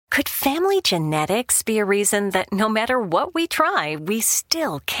Could family genetics be a reason that no matter what we try, we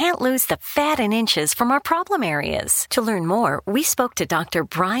still can't lose the fat and inches from our problem areas? To learn more, we spoke to Dr.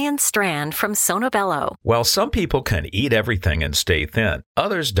 Brian Strand from Sonobello. While some people can eat everything and stay thin,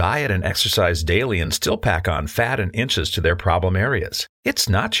 others diet and exercise daily and still pack on fat and inches to their problem areas. It's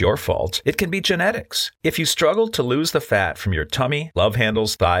not your fault. It can be genetics. If you struggle to lose the fat from your tummy, love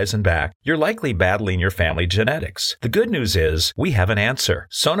handles, thighs, and back, you're likely battling your family genetics. The good news is we have an answer.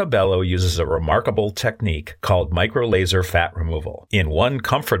 Sonobello uses a remarkable technique called microlaser fat removal. In one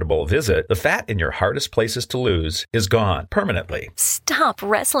comfortable visit, the fat in your hardest places to lose is gone permanently. Stop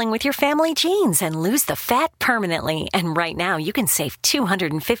wrestling with your family genes and lose the fat permanently. And right now, you can save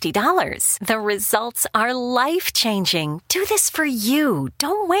 $250. The results are life-changing. Do this for you.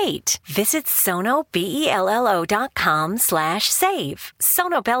 Don't wait. Visit sonobello.com/save.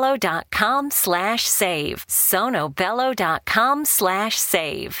 sonobello.com/save.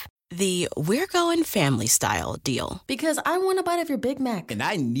 sonobello.com/save. The We're Going Family Style deal. Because I want a bite of your Big Mac. And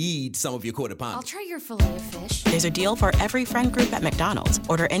I need some of your Quarter Pounder. I'll try your filet of fish. There's a deal for every friend group at McDonald's.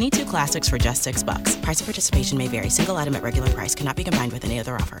 Order any two classics for just $6. Price of participation may vary. Single item at regular price cannot be combined with any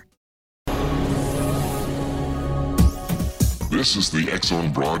other offer. This is the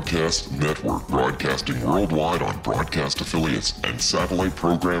X-Zone Broadcast Network, broadcasting worldwide on broadcast affiliates and satellite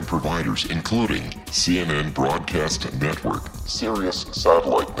program providers, including CNN Broadcast Network, Sirius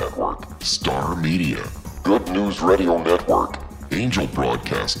Satellite Network, Star Media, Good News Radio Network, Angel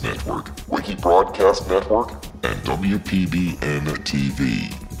Broadcast Network, Wiki Broadcast Network, and WPBN TV.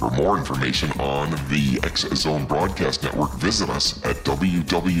 For more information on the X-Zone Broadcast Network, visit us at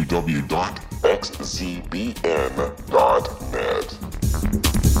www.xzbn.net.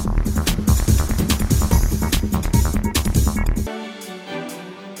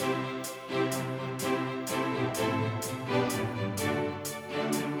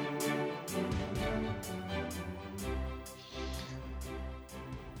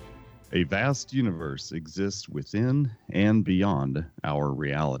 A vast universe exists within and beyond our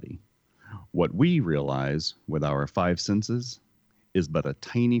reality. What we realize with our five senses is but a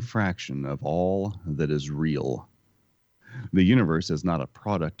tiny fraction of all that is real. The universe is not a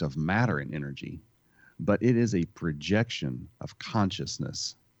product of matter and energy, but it is a projection of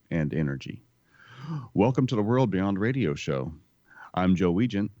consciousness and energy. Welcome to the World Beyond Radio Show. I'm Joe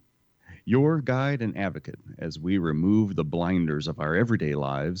Weigant, your guide and advocate as we remove the blinders of our everyday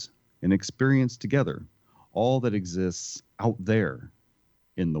lives and experience together all that exists out there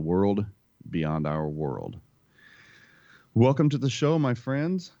in the world beyond our world. Welcome to the show, my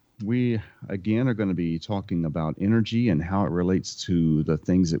friends. We, again, are going to be talking about energy and how it relates to the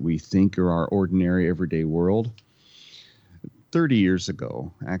things that we think are our ordinary, everyday world. 30 years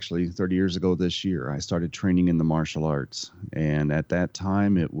ago this year, I started training in the martial arts. And at that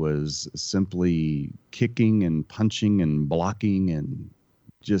time, it was simply kicking and punching and blocking, and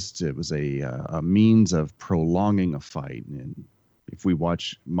it was a means of prolonging a fight. And if we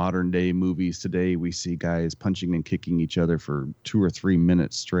watch modern day movies today, we see guys punching and kicking each other for 2 or 3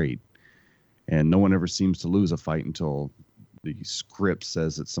 minutes straight. And no one ever seems to lose a fight until the script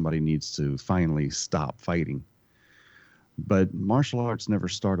says that somebody needs to finally stop fighting. But martial arts never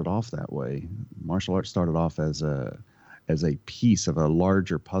started off that way. Martial arts started off as a piece of a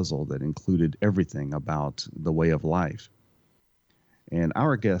larger puzzle that included everything about the way of life. And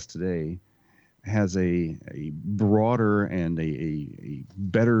our guest today has a broader and a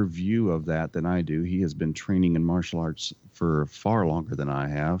better view of that than I do. He has been training in martial arts for far longer than I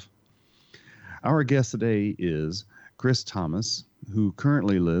have. Our guest today is Chris Thomas, who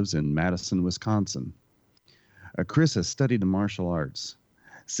currently lives in Madison, Wisconsin. Chris has studied the martial arts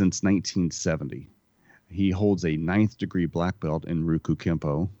since 1970. He holds a 9th degree black belt in Ryuku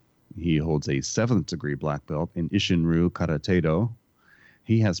Kempo. He holds a 7th degree black belt in Isshin-ryu Karate-do.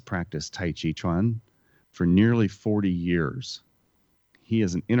 He has practiced Tai Chi Chuan for nearly 40 years. He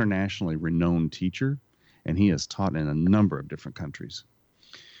is an internationally renowned teacher, and he has taught in a number of different countries.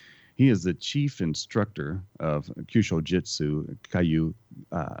 He is the chief instructor of Kyusho Jitsu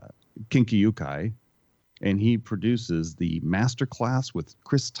Kinkyukai, and he produces the Masterclass with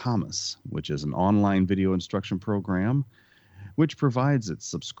Chris Thomas, which is an online video instruction program which provides its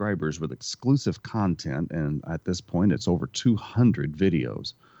subscribers with exclusive content, and at this point it's over 200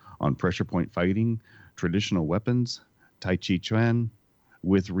 videos on pressure point fighting, traditional weapons, Tai Chi Chuan,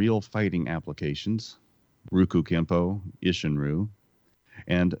 with real fighting applications, Ryuku Kempo, Isshin-ryu,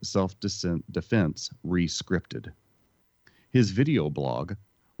 and self-defense re-scripted. His video blog,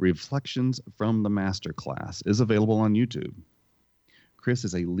 Reflections from the Masterclass, is available on YouTube. Chris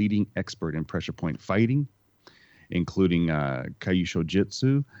is a leading expert in pressure point fighting, including Kaisho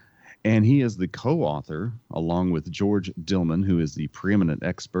Jitsu. And he is the co-author, along with George Dillman, who is the preeminent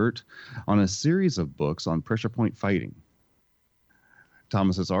expert, on a series of books on pressure point fighting.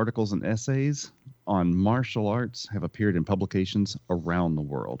 Thomas's articles and essays on martial arts have appeared in publications around the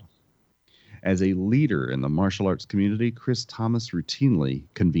world. As a leader in the martial arts community, Chris Thomas routinely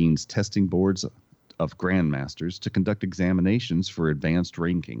convenes testing boards of grandmasters to conduct examinations for advanced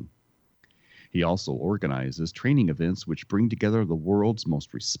ranking. He also organizes training events which bring together the world's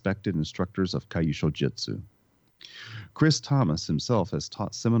most respected instructors of Kaisho Jitsu. Chris Thomas himself has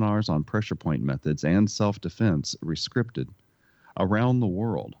taught seminars on pressure point methods and self-defense rescripted around the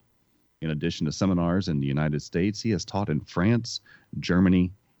world. In addition to seminars in the United States, he has taught in France,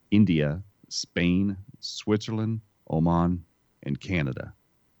 Germany, India, Spain, Switzerland, Oman, and Canada.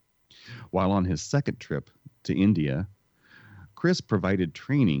 While on his second trip to India, Chris provided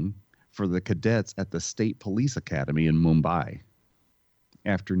training for the cadets at the State Police Academy in Mumbai.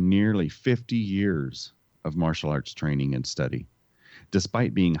 After nearly 50 years of martial arts training and study,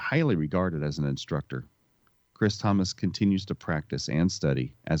 despite being highly regarded as an instructor, Chris Thomas continues to practice and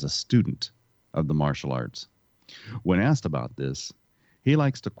study as a student of the martial arts. When asked about this, he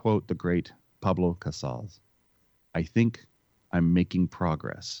likes to quote the great Pablo Casals, "I think I'm making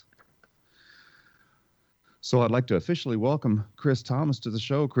progress." So I'd like to officially welcome Chris Thomas to the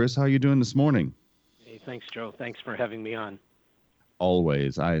show. Chris, how are you doing this morning? Hey, thanks, Joe. Thanks for having me on.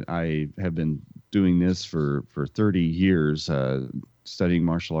 Always. I have been doing this for 30 years, studying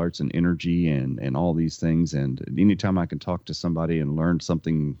martial arts and energy and all these things. And anytime I can talk to somebody and learn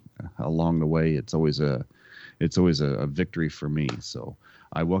something along the way, it's always a victory for me. So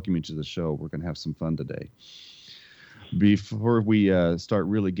I welcome you to the show. We're going to have some fun today. Before we start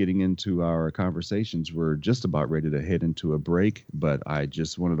really getting into our conversations, we're just about ready to head into a break, but I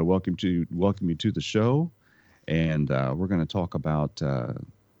just wanted to welcome you to the show, and we're going to talk about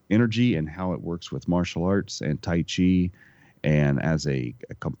energy and how it works with martial arts and Tai Chi, and as a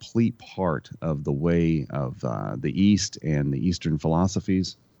complete part of the way of the East and the Eastern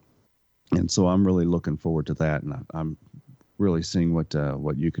philosophies. And so I'm really looking forward to that, and I'm really seeing what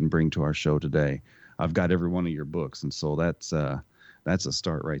you can bring to our show today. I've got every one of your books, and so that's a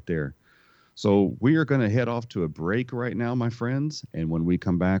start right there. So we are going to head off to a break right now, my friends, and when we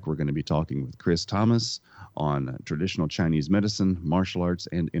come back, we're going to be talking with Chris Thomas on traditional Chinese medicine, martial arts,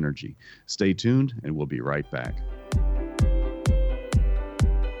 and energy. Stay tuned, and we'll be right back.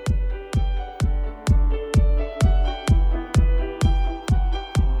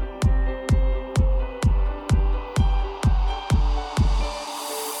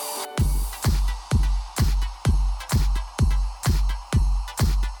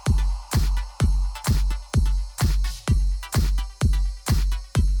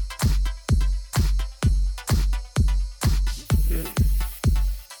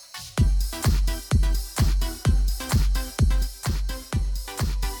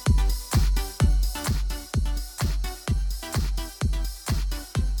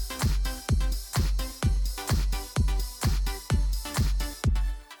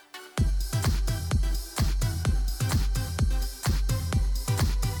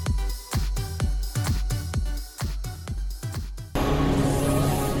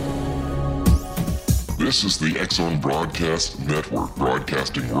 This is the X-Zone Broadcast Network,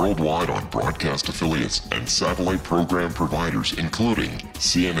 broadcasting worldwide on broadcast affiliates and satellite program providers, including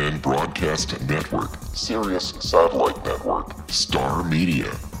CNN Broadcast Network, Sirius Satellite Network, Star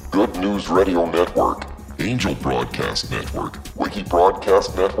Media, Good News Radio Network, Angel Broadcast Network, Wiki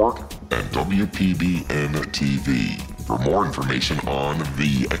Broadcast Network, and WPBN TV. For more information on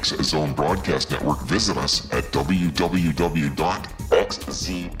the X-Zone Broadcast Network, visit us at www.xzbn.net.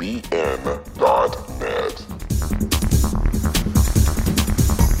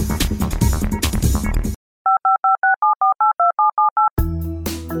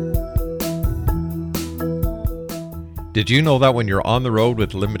 Did you know that when you're on the road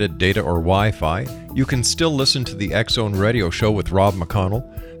with limited data or Wi-Fi, you can still listen to the X-Zone Radio Show with Rob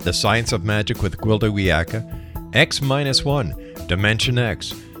McConnell, The Science of Magic with Gwilda Wiyaka, X-1, Dimension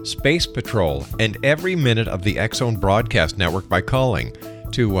X, Space Patrol, and every minute of the X-Zone Broadcast Network by calling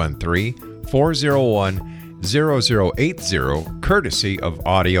 213-401-0080, courtesy of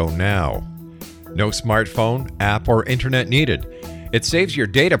Audio Now. No smartphone, app, or internet needed. It saves your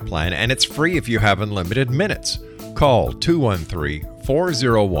data plan, and it's free if you have unlimited minutes. Call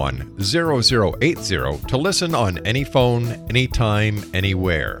 213-401-0080 to listen on any phone, anytime,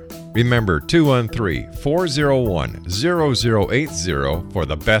 anywhere. Remember 213-401-0080 for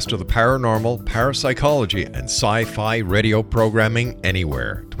the best of the paranormal, parapsychology, and sci-fi radio programming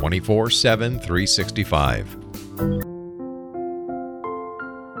anywhere, 24/7, 365. I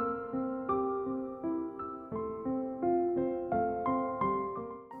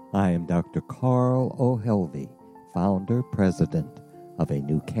am Dr. Carl O'Helvey, founder, president of a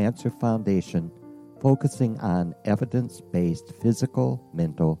new cancer foundation focusing on evidence-based physical,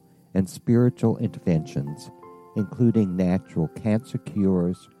 mental, and spiritual interventions, including natural cancer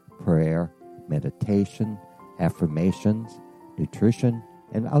cures, prayer, meditation, affirmations, nutrition,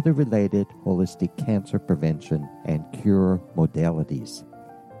 and other related holistic cancer prevention and cure modalities.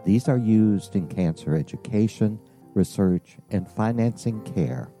 These are used in cancer education, research, and financing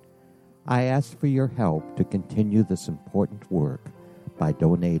care. I ask for your help to continue this important work by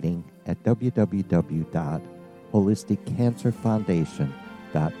donating at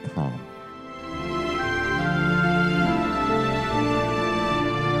www.holisticcancerfoundation.com.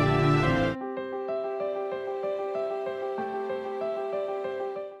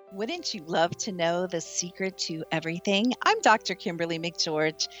 Wouldn't you love to know the secret to everything? I'm Dr. Kimberly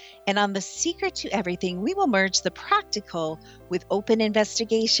McGeorge, and on The Secret to Everything, we will merge the practical with open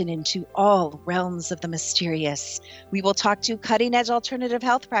investigation into all realms of the mysterious. We will talk to cutting-edge alternative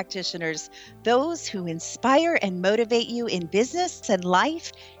health practitioners, those who inspire and motivate you in business and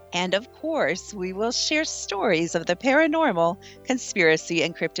life, and of course, we will share stories of the paranormal, conspiracy,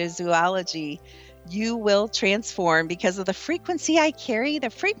 and cryptozoology. You will transform because of the frequency I carry, the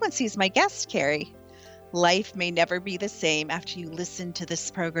frequencies my guests carry. Life may never be the same after you listen to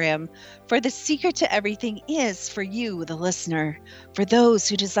this program, for the secret to everything is for you, the listener, for those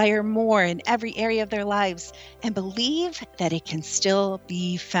who desire more in every area of their lives and believe that it can still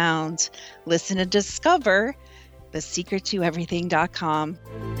be found. Listen and discover thesecrettoeverything.com.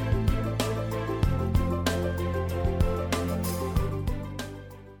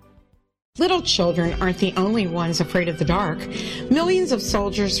 Little children aren't the only ones afraid of the dark. Millions of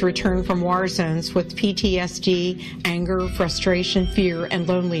soldiers return from war zones with PTSD, anger, frustration, fear, and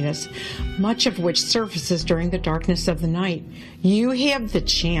loneliness, much of which surfaces during the darkness of the night. You have the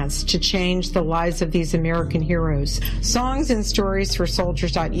chance to change the lives of these American heroes. Songs and Stories for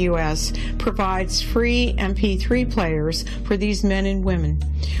Soldiers.us provides free MP3 players for these men and women.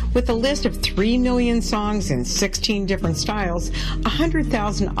 With a list of 3 million songs in 16 different styles,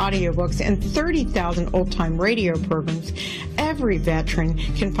 100,000 audiobooks, and 30,000 old-time radio programs, every veteran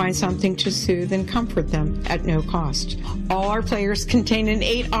can find something to soothe and comfort them at no cost. All our players contain an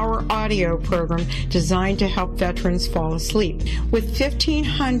 8-hour audio program designed to help veterans fall asleep. With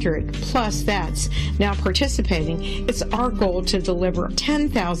 1,500 plus vets now participating, it's our goal to deliver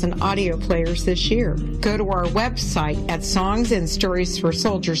 10,000 audio players this year. Go to our website at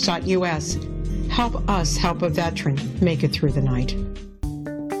songsandstoriesforsoldiers.us. Help us help a veteran make it through the night.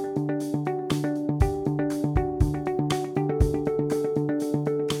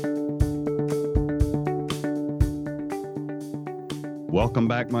 Welcome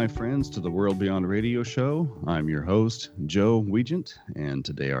back, my friends, to the World Beyond Radio Show. I'm your host, Joe Weigant, and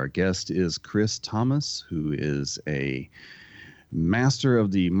today our guest is Chris Thomas, who is a master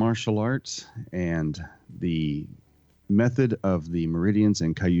of the martial arts and the method of the meridians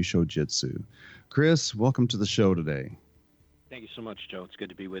and Kyusho Jitsu. Chris, welcome to the show today. Thank you so much, Joe. It's good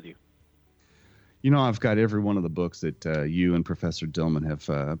to be with you. You know, I've got every one of the books that you and Professor Dillman have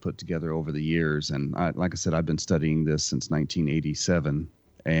put together over the years. And like I said, I've been studying this since 1987.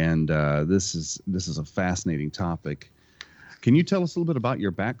 And this is a fascinating topic. Can you tell us a little bit about your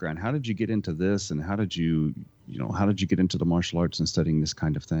background? How did you get into this? And how did you get into the martial arts and studying this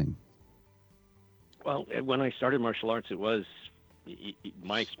kind of thing? Well, when I started martial arts, it was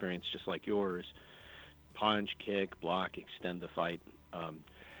my experience, just like yours: punch, kick, block, extend the fight.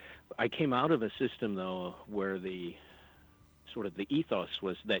 I came out of a system, though, where the ethos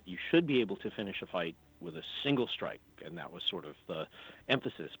was that you should be able to finish a fight with a single strike, and that was sort of the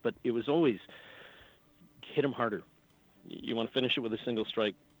emphasis. But it was always hit him harder. You want to finish it with a single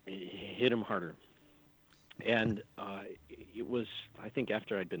strike, hit him harder. And it was, I think,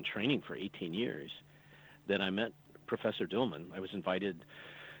 after I'd been training for 18 years that I met Professor Dillman. I was invited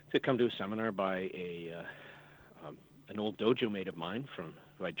to come to a seminar by an old dojo mate of mine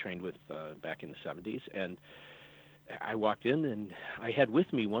who I trained with back in the 70s. And I walked in, and I had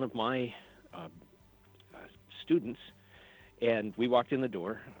with me one of my students, and we walked in the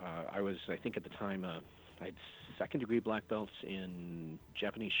door. I think at the time, I had second-degree black belts in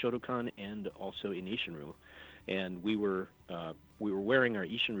Japanese Shotokan and also in Isshinryu. And we were wearing our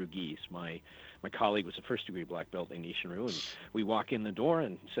Isshinryu gis. My colleague was a first-degree black belt in Isshinryu, and we walk in the door,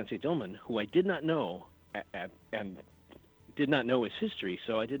 and Sensei Dillman, who I did not know and did not know his history,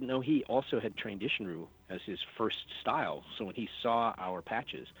 so I didn't know he also had trained Isshinryu as his first style. So when he saw our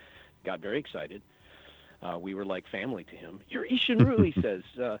patches, got very excited. We were like family to him. You're Ishinru, he says.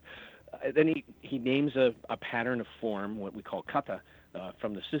 Then he names a pattern of form, what we call kata,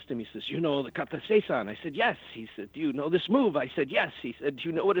 from the system. He says, you know the kata seisan? I said, yes. He said, do you know this move? I said, yes. He said, do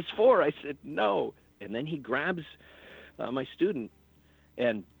you know what it's for? I said, no. And then he grabs my student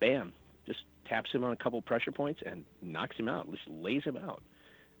and bam, just taps him on a couple pressure points and knocks him out, just lays him out.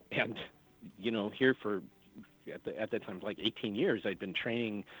 And, here for, at that time, like 18 years, I'd been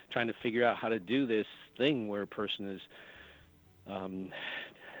training, trying to figure out how to do this thing where a person is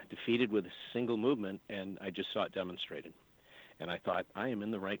defeated with a single movement, and I just saw it demonstrated. And I thought, I am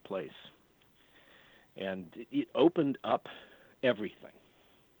in the right place. And it opened up everything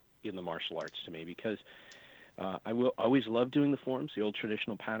in the martial arts to me, because I will always love doing the forms, the old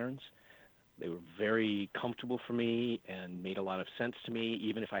traditional patterns. They were very comfortable for me and made a lot of sense to me.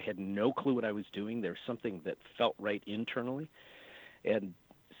 Even if I had no clue what I was doing, there was something that felt right internally. And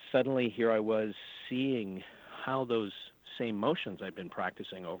suddenly here I was seeing how those same motions I've been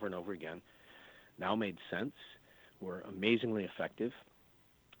practicing over and over again now made sense, were amazingly effective.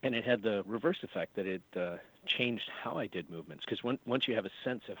 And it had the reverse effect that it changed how I did movements. Because once you have a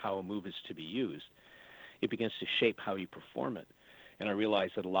sense of how a move is to be used, it begins to shape how you perform it. And I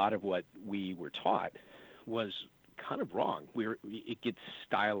realized that a lot of what we were taught was kind of wrong. It gets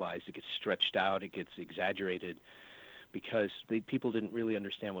stylized, it gets stretched out, it gets exaggerated, because people didn't really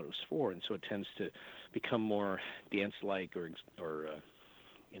understand what it was for, and so it tends to become more dance-like or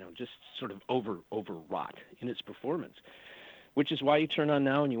just sort of overwrought in its performance. Which is why you turn on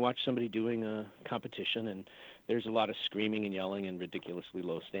now and you watch somebody doing a competition, and there's a lot of screaming and yelling and ridiculously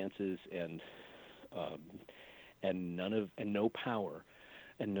low stances and no power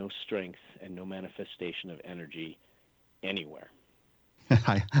and no strength and no manifestation of energy anywhere.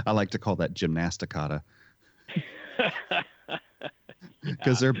 I like to call that gymnasticata.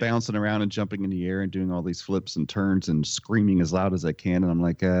 Because they're bouncing around and jumping in the air and doing all these flips and turns and screaming as loud as they can, and I'm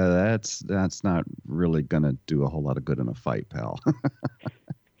like, that's not really gonna do a whole lot of good in a fight, pal.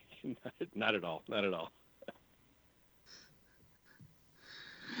 Not at all. Not at all.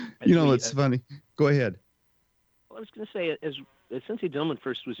 It's funny. Go ahead. Well, I was going to say, as Sensei Dillman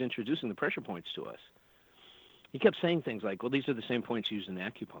first was introducing the pressure points to us, he kept saying things like, well, these are the same points used in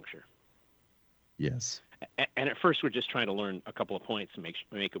acupuncture. Yes. And at first, we're just trying to learn a couple of points and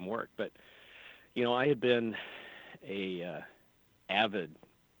make them work. But, I had been a avid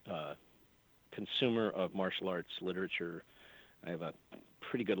consumer of martial arts literature. I have a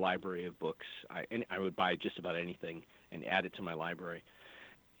pretty good library of books. I would buy just about anything and add it to my library.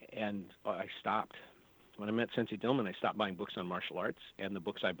 And I stopped. When I met Sensei Dillman, I stopped buying books on martial arts, and the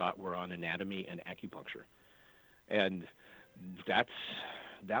books I bought were on anatomy and acupuncture. And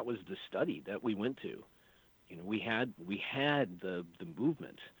that was the study that we went to. We had the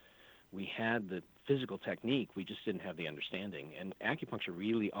movement, we had the physical technique, we just didn't have the understanding. And acupuncture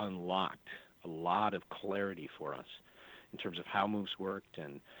really unlocked a lot of clarity for us in terms of how moves worked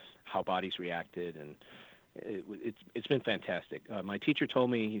and how bodies reacted, and it's been fantastic. My teacher told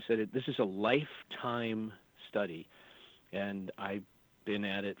me, he said, this is a lifetime study, and I've been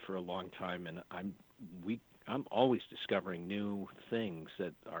at it for a long time, and I'm always discovering new things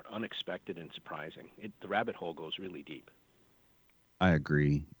that are unexpected and surprising. The rabbit hole goes really deep. I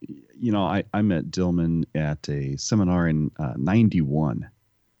agree. I met Dillman at a seminar in 91.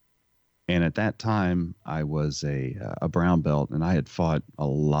 And at that time, I was a brown belt, and I had fought a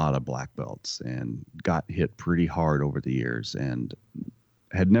lot of black belts and got hit pretty hard over the years and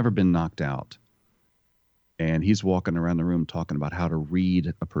had never been knocked out. And he's walking around the room talking about how to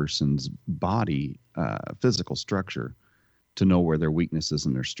read a person's body, physical structure, to know where their weaknesses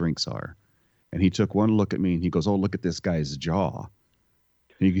and their strengths are. And he took one look at me and he goes, "Oh, look at this guy's jaw."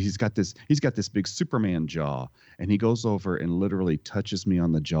 And he's got this big Superman jaw, and he goes over and literally touches me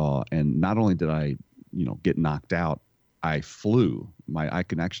on the jaw. And not only did I, get knocked out, I flew. I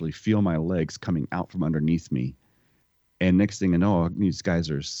can actually feel my legs coming out from underneath me. And next thing I know, these guys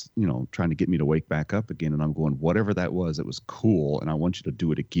are, trying to get me to wake back up again. And I'm going, whatever that was, it was cool. And I want you to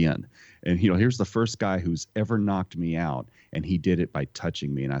do it again. And, here's the first guy who's ever knocked me out. And he did it by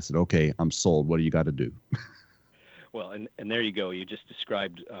touching me. And I said, okay, I'm sold. What do you got to do? Well, and there you go. You just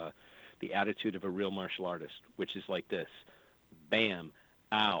described the attitude of a real martial artist, which is like this. Bam,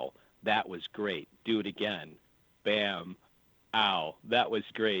 ow, that was great. Do it again. Bam, ow, that was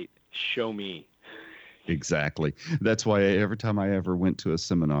great. Show me. Exactly. That's why every time I ever went to a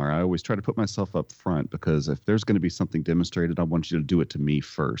seminar, I always try to put myself up front, because if there's going to be something demonstrated, I want you to do it to me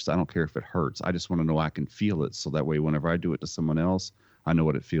first. I don't care if it hurts. I just want to know I can feel it. So that way, whenever I do it to someone else, I know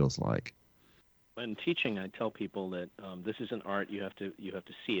what it feels like. in teaching, I tell people that this is an art. You have to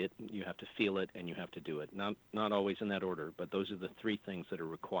see it, you have to feel it, and you have to do it. Not always in that order, but those are the three things that are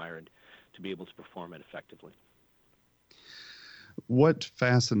required to be able to perform it effectively. What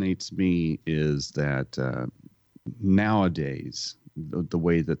fascinates me is that nowadays, the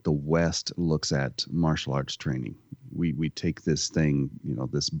way that the West looks at martial arts training, we take this thing,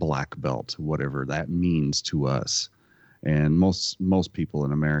 this black belt, whatever that means to us. And most people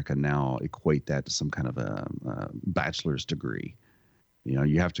in America now equate that to some kind of a bachelor's degree.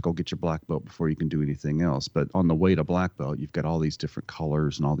 You have to go get your black belt before you can do anything else. But on the way to black belt, you've got all these different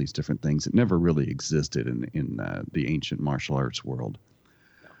colors and all these different things that never really existed in the ancient martial arts world.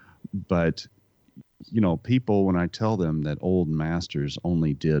 But, people, when I tell them that old masters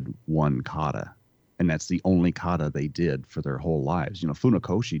only did one kata, and that's the only kata they did for their whole lives.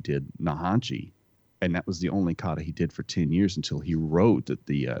 Funakoshi did Nahanchi, and that was the only kata he did for 10 years until he wrote the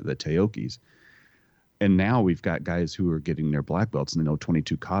Teokis. And now we've got guys who are getting their black belts and they know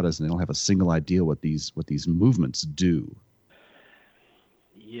 22 katas and they don't have a single idea what these movements do.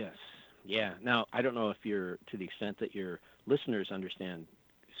 Yes. Yeah. Now, I don't know if you're, to the extent that your listeners understand,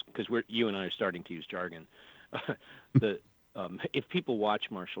 because you and I are starting to use jargon. If people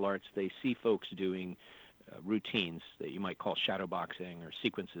watch martial arts, they see folks doing routines that you might call shadow boxing or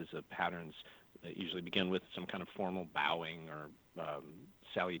sequences of patterns that usually begin with some kind of formal bowing or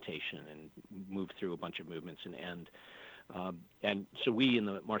salutation and move through a bunch of movements and end. And so we in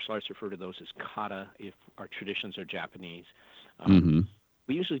the martial arts refer to those as kata if our traditions are Japanese.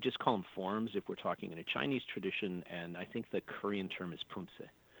 We usually just call them forms if we're talking in a Chinese tradition, and I think the Korean term is pumse.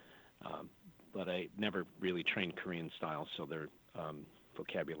 But I never really trained Korean style, so their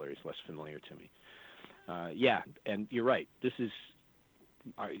vocabulary is less familiar to me. Yeah, and you're right. This is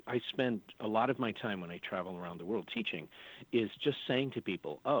I spend a lot of my time when I travel around the world teaching is just saying to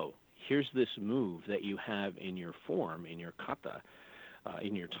people, oh, here's this move that you have in your form, in your kata,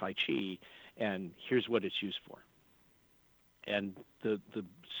 in your Tai Chi, and here's what it's used for. And the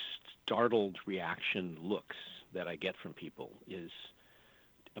startled reaction looks that I get from people is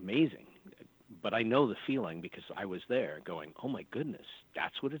amazing. But I know the feeling because I was there going, oh my goodness,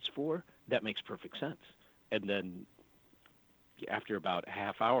 that's what it's for? That makes perfect sense. And then after about a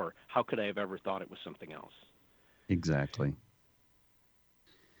half hour, how could I have ever thought it was something else? Exactly.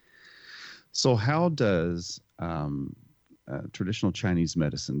 So how does traditional Chinese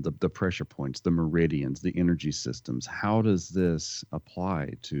medicine, the pressure points, the meridians, the energy systems, how does this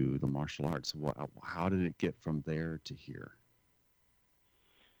apply to the martial arts? How did it get from there to here?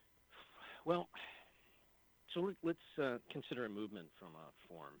 Well, so let's consider a movement from a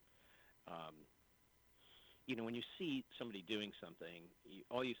form. When you see somebody doing something,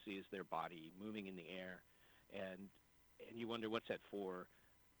 all you see is their body moving in the air, and you wonder what's that for.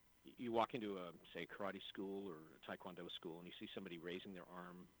 You walk into a, say, karate school or a taekwondo school, and you see somebody raising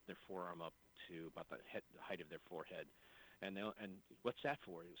their forearm up to about the height of their forehead, and what's that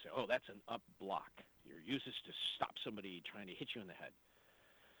for? You say, oh, that's an up block. You use this to stop somebody trying to hit you in the head.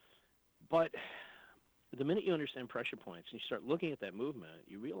 But the minute you understand pressure points and you start looking at that movement,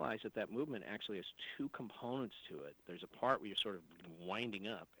 you realize that movement actually has two components to it. There's a part where you're sort of winding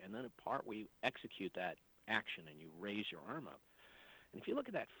up, and then a part where you execute that action and you raise your arm up. And if you look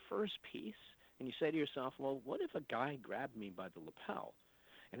at that first piece and you say to yourself, well, what if a guy grabbed me by the lapel?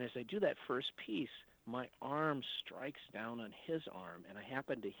 And as I do that first piece, my arm strikes down on his arm, and I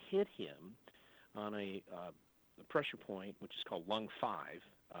happen to hit him on a pressure point, which is called lung 5.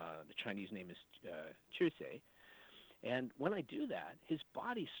 The Chinese name is Chusei. And when I do that, his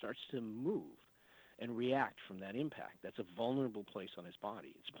body starts to move and react from that impact. That's a vulnerable place on his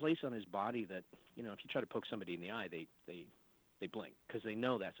body. It's a place on his body that, if you try to poke somebody in the eye, they blink because they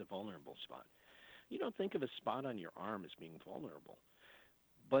know that's a vulnerable spot. You don't think of a spot on your arm as being vulnerable,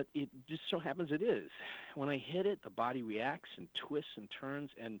 but it just so happens it is. When I hit it, the body reacts and twists and turns,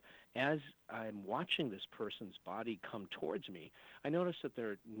 and as I'm watching this person's body come towards me, I notice that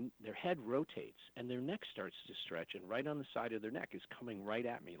their head rotates and their neck starts to stretch, and right on the side of their neck is coming right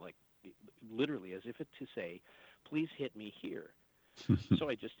at me, like literally as if to say, please hit me here. So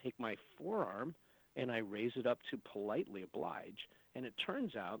I just take my forearm and I raise it up to politely oblige, and it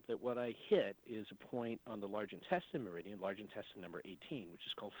turns out that what I hit is a point on the large intestine meridian, large intestine number 18, which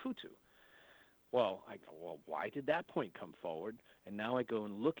is called Futu. Well, I go, well, why did that point come forward? And now I go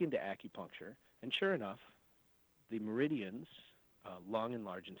and look into acupuncture, and sure enough, the meridians, lung and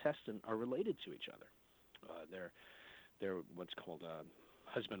large intestine, are related to each other. They're what's called a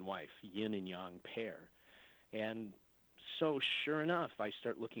husband-wife, yin and yang pair. And so sure enough, I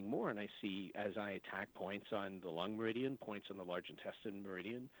start looking more, and I see as I attack points on the lung meridian, points on the large intestine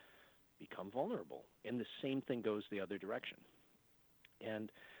meridian, become vulnerable. And the same thing goes the other direction.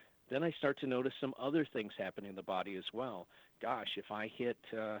 And then I start to notice some other things happening in the body as well. Gosh, if I hit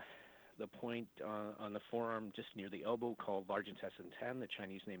the point on the forearm just near the elbow called large intestine 10, the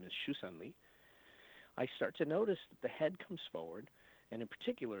Chinese name is Shusanli, I start to notice that the head comes forward, and in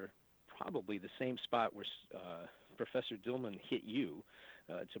particular, probably the same spot where Professor Dillman hit you.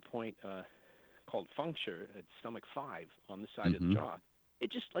 It's a point called Fengshi at stomach 5 on the side of the jaw.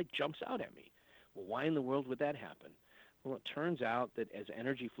 It just like jumps out at me. Well, why in the world would that happen? Well, it turns out that as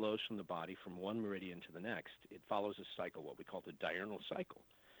energy flows from the body from one meridian to the next, it follows a cycle, what we call the diurnal cycle.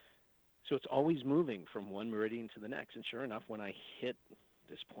 So it's always moving from one meridian to the next. And sure enough, when I hit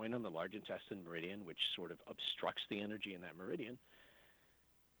this point on the large intestine meridian, which sort of obstructs the energy in that meridian,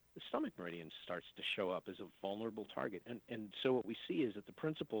 the stomach meridian starts to show up as a vulnerable target. And so what we see is that the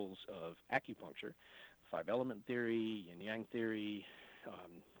principles of acupuncture, 5-element theory, yin-yang theory,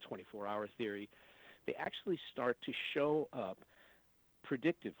 24-hour theory, they actually start to show up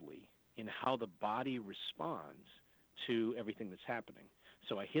predictively in how the body responds to everything that's happening.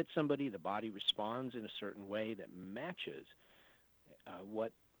 So I hit somebody, the body responds in a certain way that matches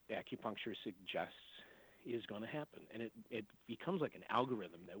what acupuncture suggests is going to happen. And it becomes like an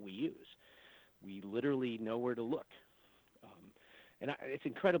algorithm that we use. We literally know where to look. It's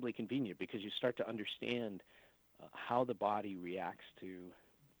incredibly convenient because you start to understand how the body reacts to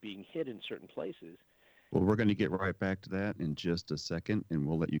being hit in certain places. Well, we're going to get right back to that in just a second, and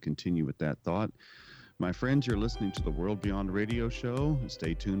we'll let you continue with that thought. My friends, you're listening to the World Beyond Radio Show.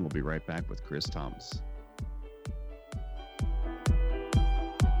 Stay tuned. We'll be right back with Chris Thomas.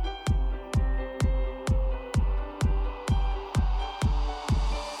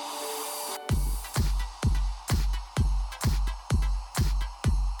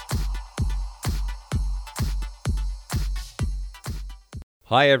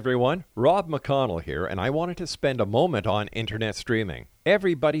 Hi everyone, Rob McConnell here, and I wanted to spend a moment on internet streaming.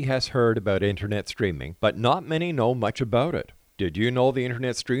 Everybody has heard about internet streaming, but not many know much about it. Did you know the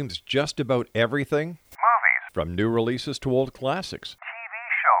internet streams just about everything? Movies. From new releases to old classics. TV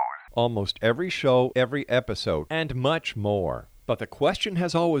shows. Almost every show, every episode, and much more. But the question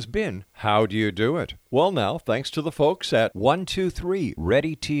has always been, how do you do it? Well now, thanks to the folks at 123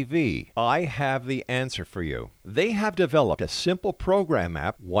 Ready TV, I have the answer for you. They have developed a simple program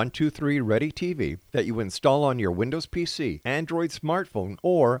app, 123 Ready TV, that you install on your Windows PC, Android smartphone,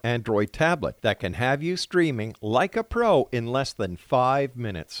 or Android tablet that can have you streaming like a pro in less than 5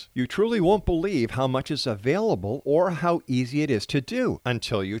 minutes. You truly won't believe how much is available or how easy it is to do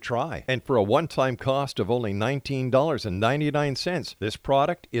until you try. And for a one-time cost of only $19.99, this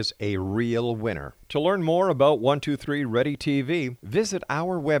product is a real winner. To learn more about 123 Ready TV, visit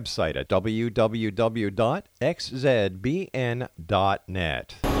our website at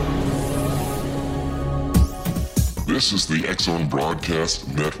www.xzbn.net. This is the X-Zone Broadcast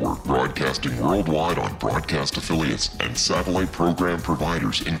Network, broadcasting worldwide on broadcast affiliates and satellite program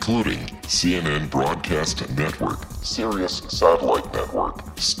providers, including CNN Broadcast Network, Sirius Satellite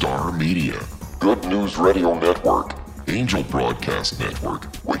Network, Star Media, Good News Radio Network, Angel Broadcast Network,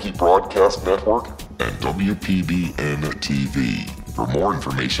 Wiki Broadcast Network, and WPBN TV. For more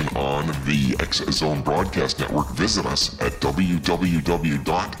information on the X-Zone Broadcast Network, visit us at www.xzbn.net.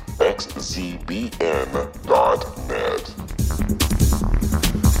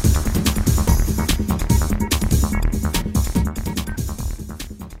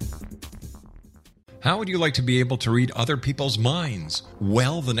 How would you like to be able to read other people's minds?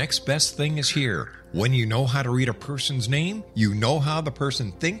 Well, the next best thing is here. When you know how to read a person's name, you know how the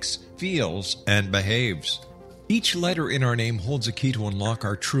person thinks, feels, and behaves. Each letter in our name holds a key to unlock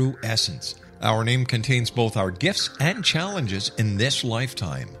our true essence. Our name contains both our gifts and challenges in this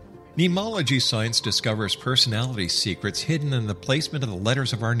lifetime. Mnemology science discovers personality secrets hidden in the placement of the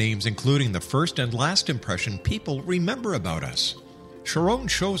letters of our names, including the first and last impression people remember about us. Sharon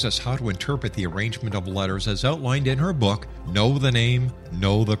shows us how to interpret the arrangement of letters as outlined in her book, Know the Name,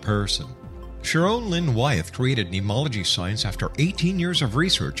 Know the Person. Sharon Lynn Wyeth created mnemology science after 18 years of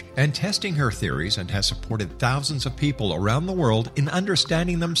research and testing her theories, and has supported thousands of people around the world in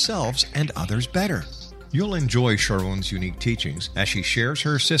understanding themselves and others better. You'll enjoy Sharon's unique teachings as she shares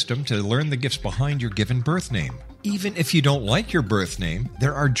her system to learn the gifts behind your given birth name. Even if you don't like your birth name,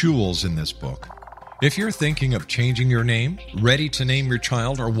 there are jewels in this book. If you're thinking of changing your name, ready to name your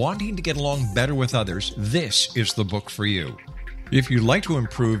child, or wanting to get along better with others, this is the book for you. If you'd like to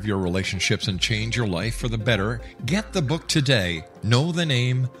improve your relationships and change your life for the better, get the book today, Know the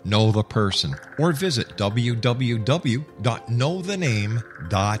Name, Know the Person, or visit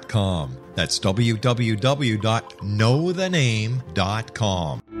www.knowthename.com. That's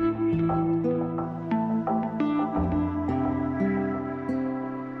www.knowthename.com.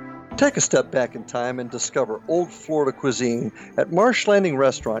 Take a step back in time and discover old Florida cuisine at Marsh Landing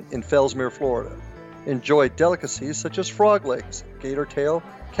Restaurant in Fellsmere, Florida. Enjoy delicacies such as frog legs, gator tail,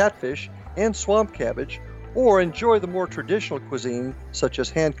 catfish, and swamp cabbage, or enjoy the more traditional cuisine such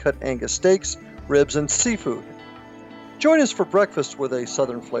as hand-cut Angus steaks, ribs, and seafood. Join us for breakfast with a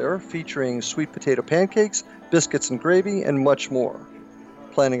southern flair featuring sweet potato pancakes, biscuits and gravy, and much more.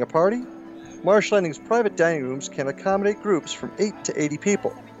 Planning a party? Marsh Landing's private dining rooms can accommodate groups from 8 to 80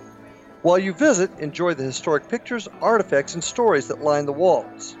 people. While you visit, enjoy the historic pictures, artifacts, and stories that line the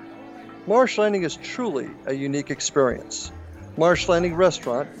walls. Marsh Landing is truly a unique experience. Marsh Landing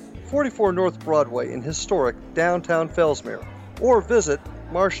Restaurant, 44 North Broadway in historic downtown Fellsmere, or visit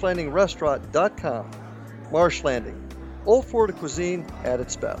marshlandingrestaurant.com. Marsh Landing, Old Florida cuisine at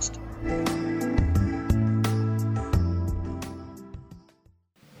its best.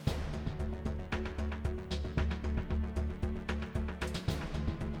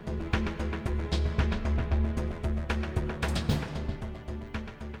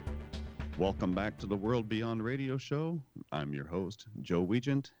 Welcome back to the World Beyond Radio Show. I'm your host, Joe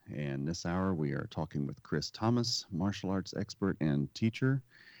Weigant, and this hour we are talking with Chris Thomas, martial arts expert and teacher.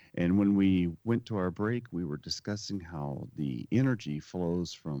 And when we went to our break, we were discussing how the energy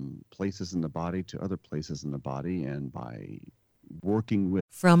flows from places in the body to other places in the body, and by working with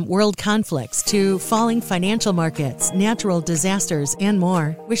from world conflicts to falling financial markets, natural disasters, and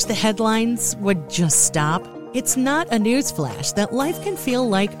more. Wish the headlines would just stop? It's not a newsflash that life can feel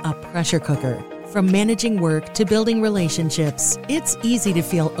like a pressure cooker. From managing work to building relationships, it's easy to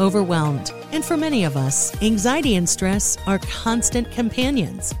feel overwhelmed. And for many of us, anxiety and stress are constant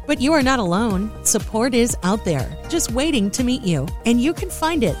companions. But you are not alone. Support is out there, just waiting to meet you. And you can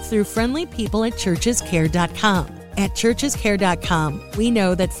find it through friendly people at churchescare.com. At churchescare.com, we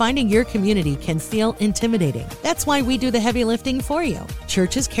know that finding your community can feel intimidating. That's why we do the heavy lifting for you.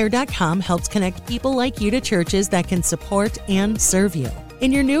 Churchescare.com helps connect people like you to churches that can support and serve you.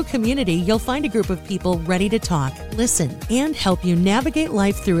 In your new community, you'll find a group of people ready to talk, listen, and help you navigate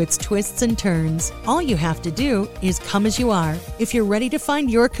life through its twists and turns. All you have to do is come as you are. If you're ready to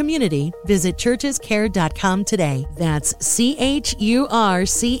find your community, visit churchescare.com today. That's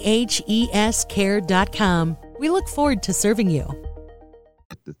churches.care.com. We look forward to serving you.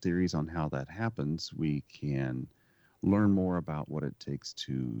 The theories on how that happens, we can learn more about what it takes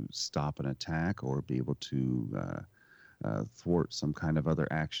to stop an attack or be able to thwart some kind of other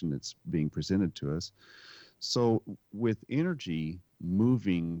action that's being presented to us. So with energy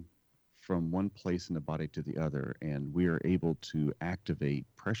moving from one place in the body to the other, and we are able to activate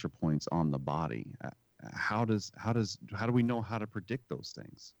pressure points on the body, how do we know how to predict those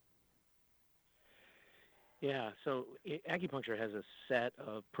things? Yeah, so acupuncture has a set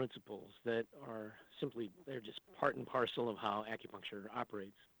of principles that are they're just part and parcel of how acupuncture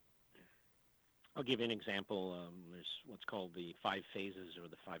operates. I'll give you an example. There's what's called the 5 phases or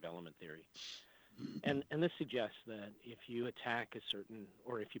the 5-element theory. And this suggests that if you attack if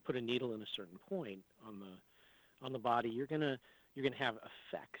you put a needle in a certain point on the body, you're gonna have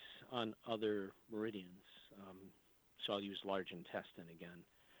effects on other meridians. So I'll use large intestine again.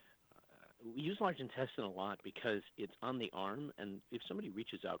 We use large intestine a lot because it's on the arm, and if somebody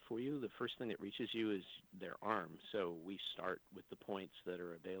reaches out for you, the first thing that reaches you is their arm. So we start with the points that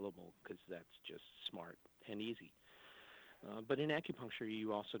are available because that's just smart and easy. But in acupuncture,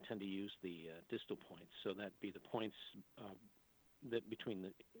 you also tend to use the distal points. So that'd be the points that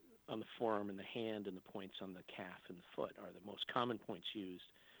on the forearm and the hand, and the points on the calf and the foot are the most common points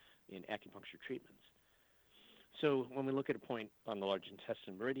used in acupuncture treatments. So when we look at a point on the large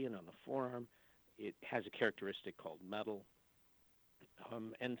intestine meridian on the forearm, it has a characteristic called metal.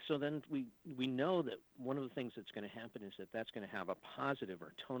 And so then we know that one of the things that's going to happen is that that's going to have a positive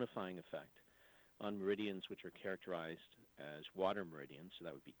or tonifying effect on meridians which are characterized as water meridians, so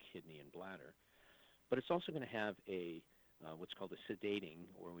that would be kidney and bladder. But it's also going to have what's called a sedating,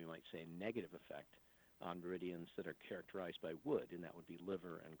 or we might say negative effect on meridians that are characterized by wood, and that would be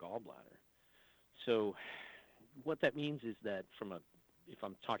liver and gallbladder. So what that means is that if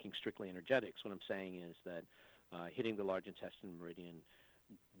I'm talking strictly energetics, what I'm saying is that hitting the large intestine meridian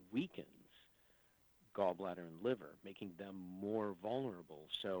weakens gallbladder and liver, making them more vulnerable,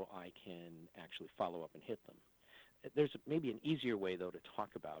 so I can actually follow up and hit them. There's maybe an easier way, though, to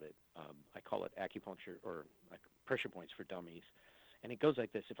talk about it. I call it acupuncture, or like pressure points for dummies. And it goes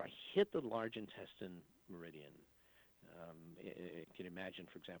like this. If I hit the large intestine meridian, you can imagine,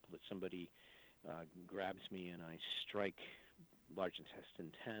 for example, that somebody grabs me and I strike large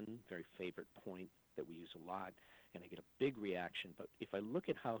intestine 10, very favorite point that we use a lot, and I get a big reaction. But if I look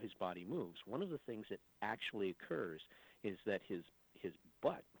at how his body moves, one of the things that actually occurs is that his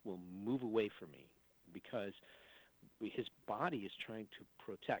butt will move away from me because his body is trying to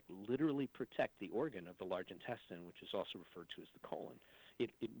literally protect the organ of the large intestine, which is also referred to as the colon.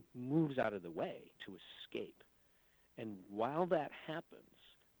 It moves out of the way to escape. And while that happens,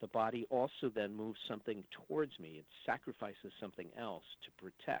 the body also then moves something towards me. It sacrifices something else to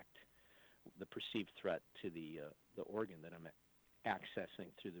protect the perceived threat to the organ that I'm accessing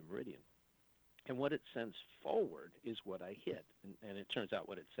through the meridian. And what it sends forward is what I hit. And it turns out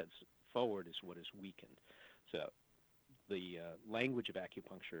what it sends forward is what is weakened. So the language of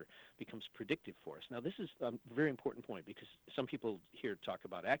acupuncture becomes predictive for us. Now, this is a very important point because some people here talk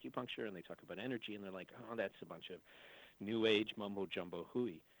about acupuncture and they talk about energy and they're like, oh, that's a bunch of new age mumbo-jumbo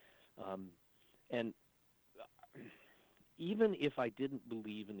hooey. And even if I didn't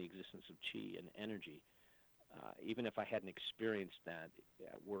believe in the existence of qi and energy, even if I hadn't experienced that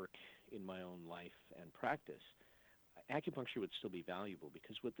at work in my own life and practice, acupuncture would still be valuable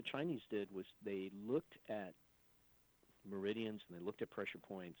because what the Chinese did was they looked at meridians and they looked at pressure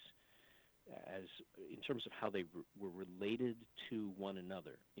points as in terms of how they were related to one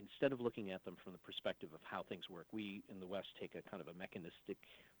another. Instead of looking at them from the perspective of how things work, we in the West take a kind of a mechanistic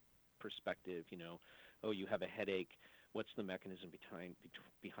perspective, oh, you have a headache, what's the mechanism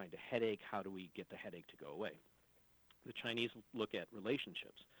behind a headache, how do we get the headache to go away? The Chinese look at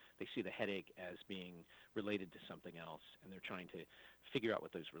relationships. They see the headache as being related to something else, and they're trying to figure out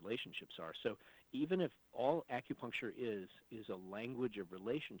what those relationships are. So even if all acupuncture is a language of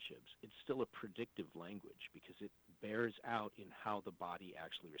relationships, it's still a predictive language because it bears out in how the body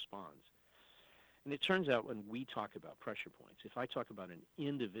actually responds. And it turns out when we talk about pressure points, if I talk about an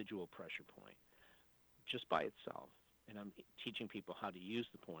individual pressure point just by itself, and I'm teaching people how to use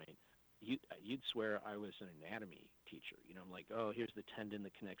the point, you'd swear I was an anatomy teacher. I'm like, oh, here's the tendon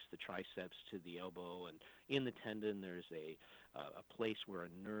that connects the triceps to the elbow, and in the tendon there's a place where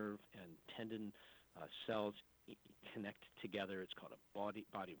a nerve and tendon cells connect together. It's called a body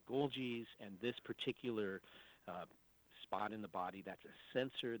of Golgi's, and this particular spot in the body, that's a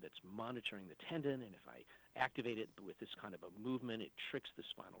sensor that's monitoring the tendon, and if I activate it with this kind of a movement, it tricks the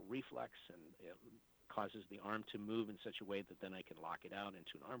spinal reflex and it causes the arm to move in such a way that then I can lock it out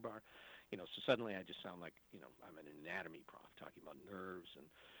into an arm bar. So suddenly I just sound like, I'm an anatomy prof talking about nerves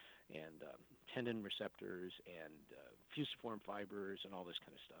and tendon receptors and fusiform fibers and all this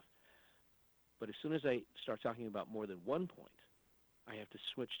kind of stuff. But as soon as I start talking about more than one point, I have to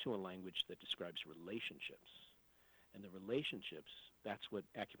switch to a language that describes relationships. And the relationships, that's what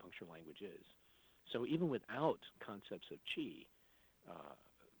acupuncture language is. So even without concepts of qi,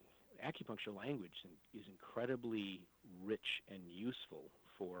 acupuncture language is incredibly rich and useful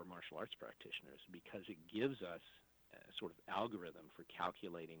for martial arts practitioners because it gives us a sort of algorithm for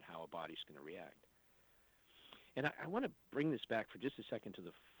calculating how a body's going to react. And I want to bring this back for just a second to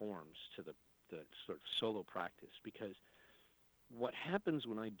the forms, to the sort of solo practice, because what happens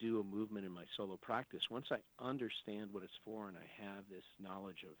when I do a movement in my solo practice, once I understand what it's for and I have this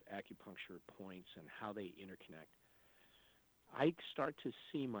knowledge of acupuncture points and how they interconnect, I start to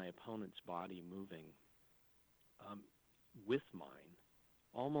see my opponent's body moving with mine,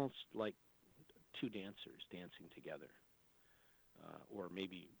 almost like two dancers dancing together, or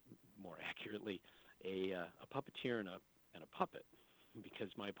maybe more accurately, a puppeteer and a puppet, because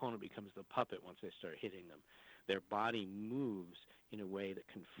my opponent becomes the puppet once I start hitting them. Their body moves in a way that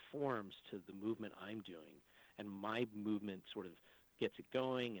conforms to the movement I'm doing, and my movement sort of gets it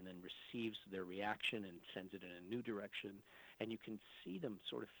going and then receives their reaction and sends it in a new direction, and you can see them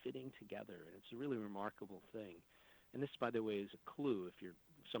sort of fitting together, and it's a really remarkable thing. And this, by the way, is a clue if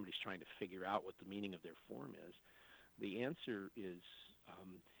somebody's trying to figure out what the meaning of their form is. The answer is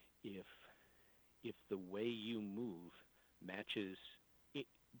if the way you move matches it,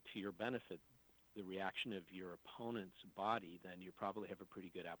 to your benefit, the reaction of your opponent's body, then you probably have a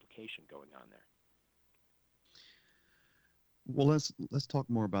pretty good application going on there. Well, let's talk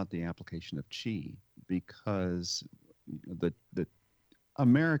more about the application of qi, because the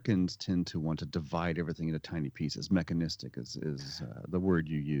Americans tend to want to divide everything into tiny pieces. Mechanistic is the word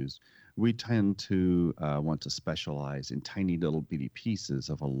you use. We tend to want to specialize in tiny little bitty pieces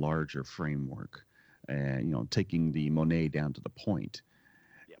of a larger framework, and taking the Monet down to the point.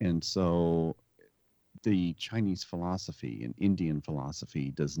 Yep. And so the Chinese philosophy and Indian philosophy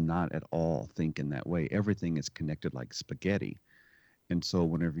does not at all think in that way. Everything is connected like spaghetti. And so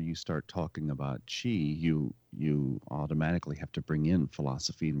whenever you start talking about qi, you automatically have to bring in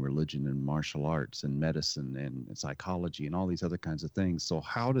philosophy and religion and martial arts and medicine and psychology and all these other kinds of things. So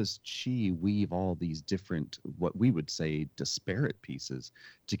how does qi weave all these different, what we would say, disparate pieces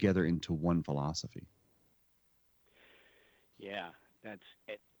together into one philosophy? Yeah,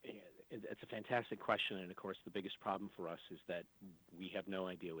 It's a fantastic question, and of course, the biggest problem for us is that we have no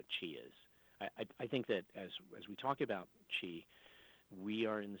idea what chi is. I think that as we talk about chi, we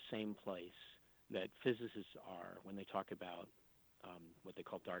are in the same place that physicists are when they talk about what they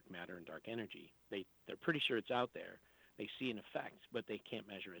call dark matter and dark energy. They're pretty sure it's out there. They see an effect, but they can't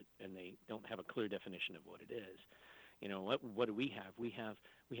measure it, and they don't have a clear definition of what it is. You know, what do we have? We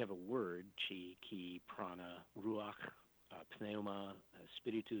have a word, chi, ki, prana, ruach, pneuma,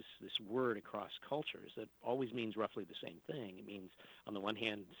 spiritus, this word across cultures that always means roughly the same thing. It means, on the one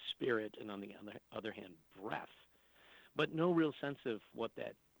hand, spirit, and on the other hand, breath, but no real sense of what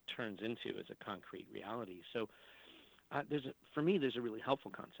that turns into as a concrete reality. So for me, there's a really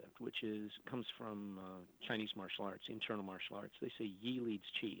helpful concept, which comes from Chinese martial arts, internal martial arts. They say yi leads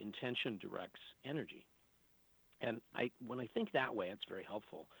chi, intention directs energy. And when I think that way, it's very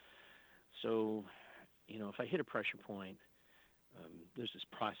helpful. So, you know, if I hit a pressure point, there's this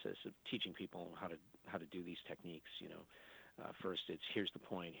process of teaching people how to do these techniques. You know, first it's here's the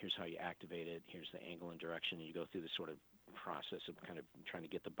point, here's how you activate it, here's the angle and direction, and you go through this sort of process of kind of trying to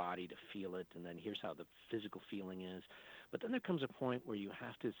get the body to feel it, and then here's how the physical feeling is. But then there comes a point where you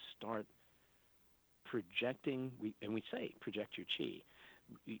have to start projecting, we say project your chi.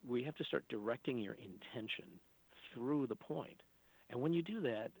 We have to start directing your intention through the point. And when you do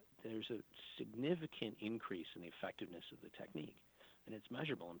that, there's a significant increase in the effectiveness of the technique. And it's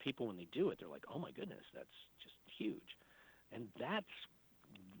measurable. And people, when they do it, they're like, oh my goodness, that's just huge. And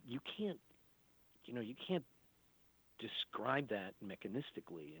you can't describe that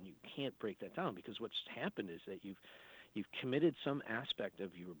mechanistically, and you can't break that down, because what's happened is that you've committed some aspect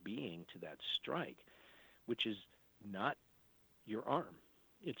of your being to that strike, which is not your arm.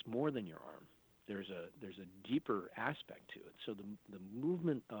 It's more than your arm. There's a deeper aspect to it. So the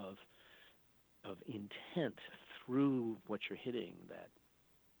movement of intent through what you're hitting, that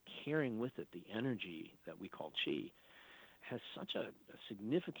carrying with it the energy that we call chi, has such a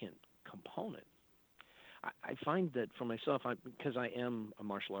significant component. I find that for myself, because I am a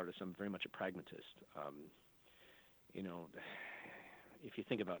martial artist, I'm very much a pragmatist. You know, if you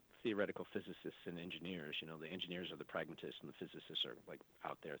think about theoretical physicists and engineers, you know, the engineers are the pragmatists and the physicists are like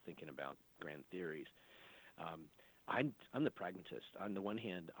out there thinking about grand theories. I'm the pragmatist. On the one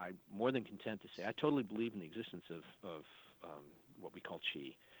hand, I'm more than content to say I totally believe in the existence of what we call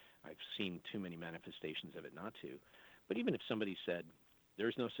chi. I've seen too many manifestations of it not to. But even if somebody said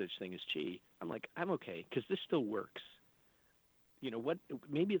there's no such thing as chi, I'm like, I'm okay, because this still works. You know what?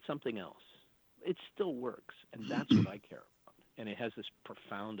 Maybe it's something else. It still works, and that's what I care about. And it has this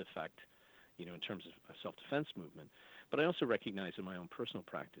profound effect, you know, in terms of a self-defense movement. But I also recognize in my own personal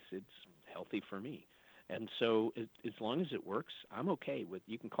practice, it's healthy for me. And so as long as it works, I'm okay with,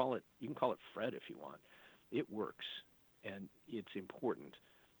 you can call it Fred if you want. It works, and it's important,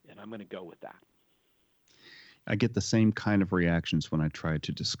 and I'm going to go with that. I get the same kind of reactions when I try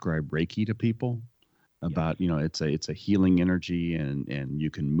to describe Reiki to people about, you know, it's a healing energy, and you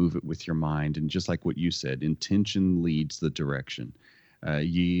can move it with your mind. And just like what you said, intention leads the direction.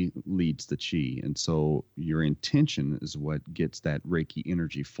 Yi leads the chi. And so your intention is what gets that Reiki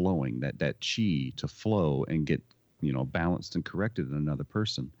energy flowing, that chi to flow and get, you know, balanced and corrected in another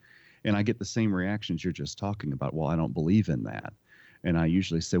person. And I get the same reactions you're just talking about. Well, I don't believe in that. And I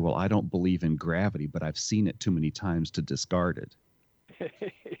usually say, well, I don't believe in gravity, but I've seen it too many times to discard it.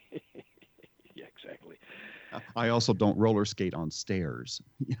 Yeah, exactly. I also don't roller skate on stairs.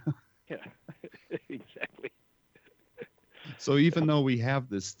 Yeah, exactly. So even though we have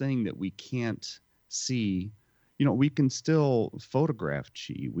this thing that we can't see, you know, we can still photograph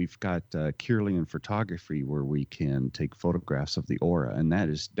chi. We've got Kirlian photography where we can take photographs of the aura, and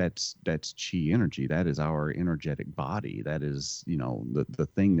that's chi energy. That is our energetic body. That is, you know, the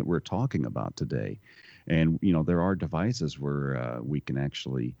thing that we're talking about today. And, you know, there are devices where we can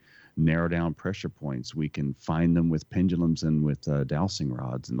actually narrow down pressure points. We can find them with pendulums and with dowsing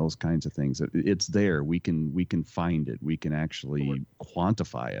rods and those kinds of things. It's there. We can find it. We can actually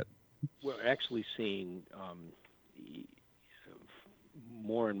quantify it. We're actually seeing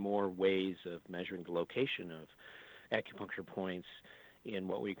more and more ways of measuring the location of acupuncture points in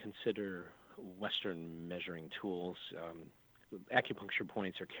what we consider Western measuring tools. Acupuncture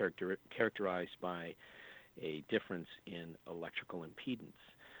points are characterized by a difference in electrical impedance,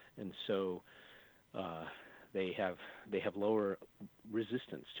 and so they have lower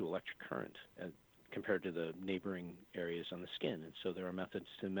resistance to electric current compared to the neighboring areas on the skin. And so there are methods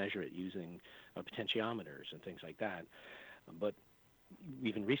to measure it using potentiometers and things like that. But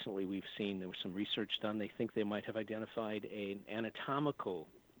even recently we've seen there was some research done. They think they might have identified an anatomical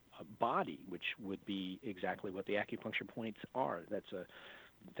body, which would be exactly what the acupuncture points are. That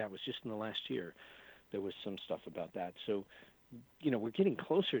was just in the last year. There was some stuff about that. So, we're getting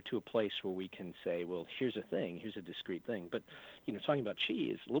closer to a place where we can say, well, here's a thing, here's a discrete thing. But, talking about chi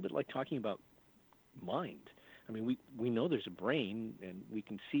is a little bit like talking about mind. I mean, we know there's a brain, and we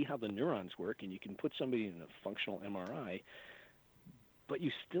can see how the neurons work, and you can put somebody in a functional MRI, but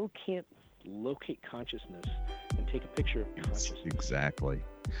you still can't locate consciousness and take a picture of consciousness. Exactly.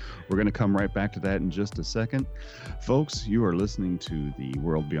 We're going to come right back to that in just a second. Folks, you are listening to the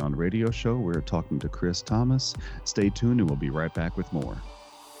World Beyond Radio Show. We're talking to Chris Thomas. Stay tuned, and we'll be right back with more.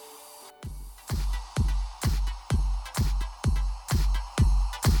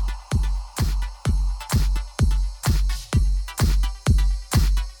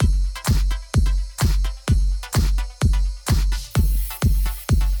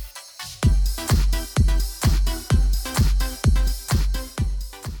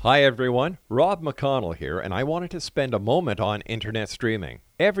 Hi everyone, Rob McConnell here, and I wanted to spend a moment on internet streaming.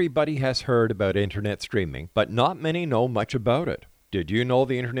 Everybody has heard about internet streaming, but not many know much about it. Did you know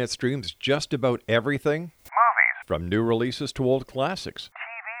the internet streams just about everything? Movies. From new releases to old classics. TV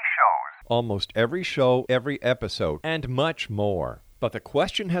shows. Almost every show, every episode, and much more. But the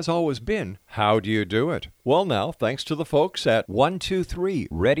question has always been, how do you do it? Well now, thanks to the folks at 123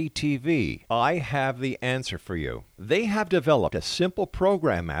 Ready TV, I have the answer for you. They have developed a simple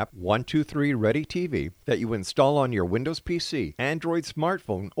program app, 123 Ready TV, that you install on your Windows PC, Android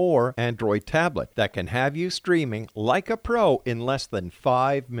smartphone, or Android tablet that can have you streaming like a pro in less than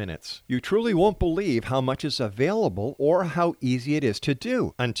 5 minutes. You truly won't believe how much is available or how easy it is to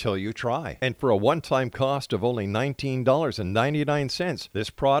do until you try. And for a one-time cost of only $19.99, this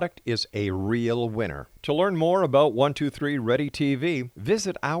product is a real winner. To learn more about 123 Ready TV,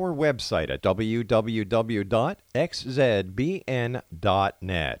 visit our website at www.xzbn.net.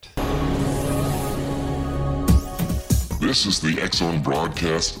 This is the X-Zone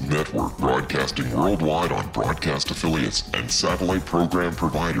Broadcast Network, broadcasting worldwide on broadcast affiliates and satellite program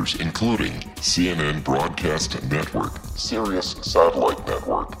providers, including CNN Broadcast Network, Sirius Satellite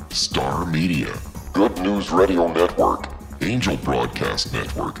Network, Star Media, Good News Radio Network, Angel Broadcast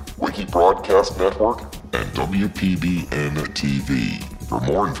Network, Wiki Broadcast Network, and WPBN TV. For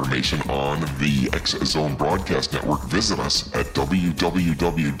more information on the X-Zone Broadcast Network, visit us at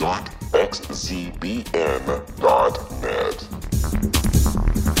www.xzbn.net.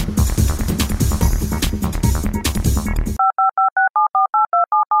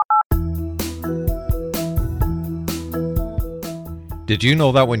 Did you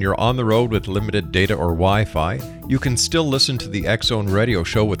know that when you're on the road with limited data or Wi-Fi, you can still listen to the X-Zone Radio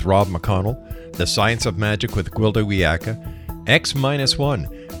Show with Rob McConnell, The Science of Magic with Gwilda Wiyaka,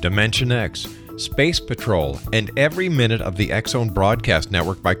 X-1, Dimension X, Space Patrol, and every minute of the X-Zone Broadcast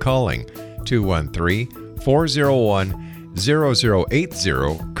Network by calling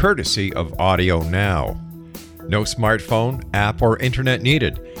 213-401-0080, courtesy of Audio Now. No smartphone, app, or internet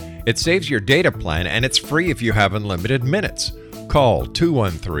needed. It saves your data plan and it's free if you have unlimited minutes. Call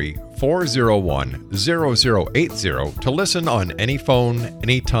 213-401-0080 to listen on any phone,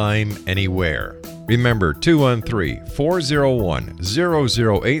 anytime, anywhere. Remember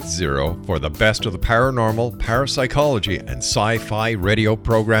 213-401-0080 for the best of the paranormal, parapsychology, and sci-fi radio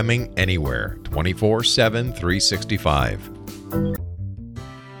programming anywhere, 24/7, 365.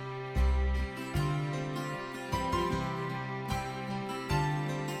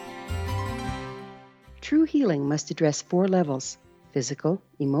 True healing must address 4 levels: physical,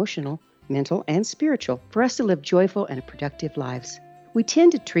 emotional, mental, and spiritual, for us to live joyful and productive lives. We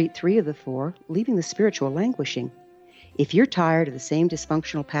tend to treat 3 of the 4, leaving the spiritual languishing. If you're tired of the same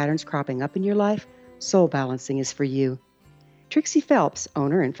dysfunctional patterns cropping up in your life, Soul Balancing is for you. Trixie Phelps,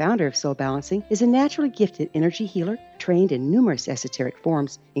 owner and founder of Soul Balancing, is a naturally gifted energy healer trained in numerous esoteric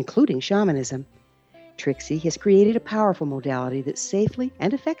forms, including shamanism. Trixie has created a powerful modality that safely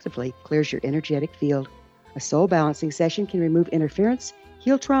and effectively clears your energetic field. A soul balancing session can remove interference,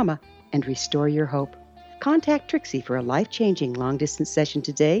 heal trauma, and restore your hope. Contact Trixie for a life-changing long-distance session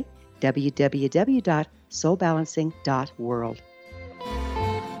today, www.soulbalancing.world.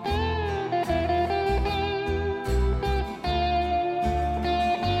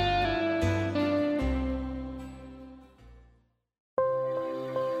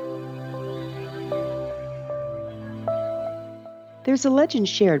 There's a legend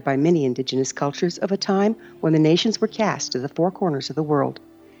shared by many indigenous cultures of a time when the nations were cast to the 4 corners of the world.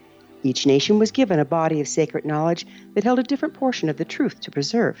 Each nation was given a body of sacred knowledge that held a different portion of the truth to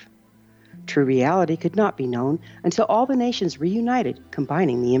preserve. True reality could not be known until all the nations reunited,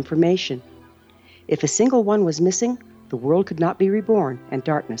 combining the information. If a single one was missing, the world could not be reborn and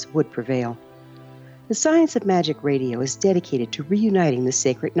darkness would prevail. The Science of Magic Radio is dedicated to reuniting the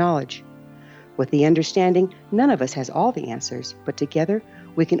sacred knowledge. With the understanding, none of us has all the answers, but together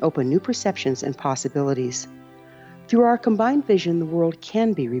we can open new perceptions and possibilities. Through our combined vision, the world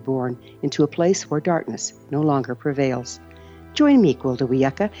can be reborn into a place where darkness no longer prevails. Join me, Gwilda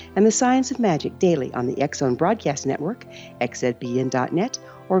Wiyaka, and the Science of Magic daily on the X-Zone Broadcast Network, xzbn.net,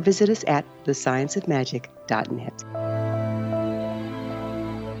 or visit us at thescienceofmagic.net.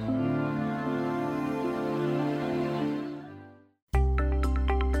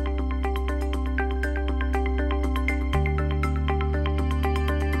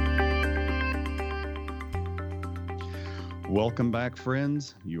 Welcome back,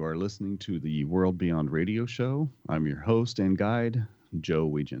 friends. You are listening to the World Beyond Radio Show. I'm your host and guide, Joe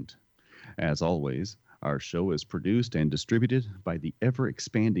Weigant. As always, our show is produced and distributed by the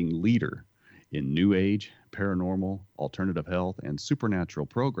ever-expanding leader in New Age, paranormal, alternative health, and supernatural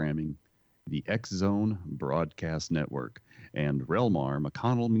programming, the X-Zone Broadcast Network and Relmar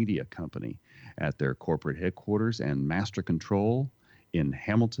McConnell Media Company at their corporate headquarters and master control in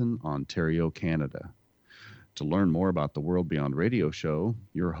Hamilton, Ontario, Canada. To learn more about the World Beyond Radio Show,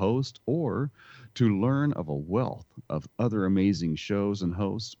 your host, or to learn of a wealth of other amazing shows and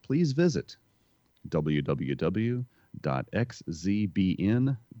hosts, please visit www.xzbn.net.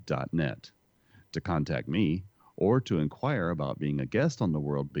 To contact me or to inquire about being a guest on the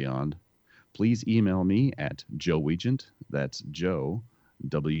World Beyond, please email me at Joe Weigant, that's Joe,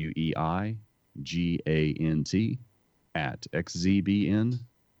 Weigant, at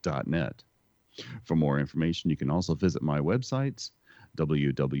xzbn.net. For more information, you can also visit my websites,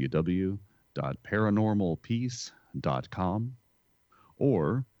 www.paranormalpeace.com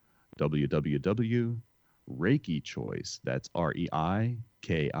or www.reikichoice, that's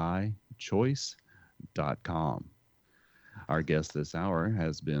REIKI, choice.com. Our guest this hour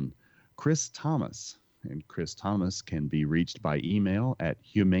has been Chris Thomas, and Chris Thomas can be reached by email at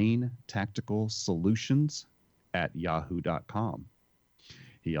humanetacticalsolutions@yahoo.com.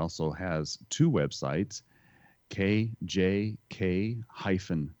 He also has two websites,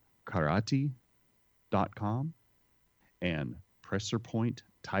 kjk-karate.com and Pressure Point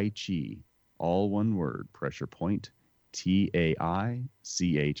Tai Chi, all one word, Pressure Point,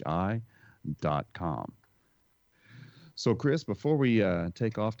 TAICHI.com. So, Chris, before we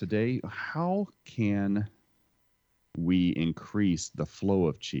take off today, how can we increase the flow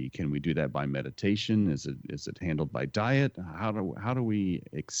of chi? Can we do that by meditation? Is it handled by diet? How do we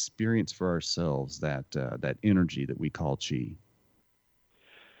experience for ourselves that energy that we call chi?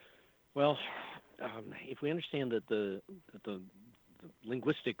 Well, if we understand that the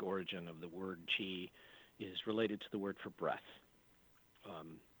linguistic origin of the word chi is related to the word for breath,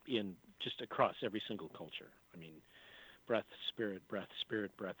 in just across every single culture. I mean, breath, spirit, breath,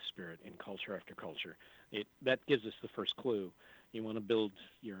 spirit, breath, spirit, in culture after culture. That gives us the first clue. You want to build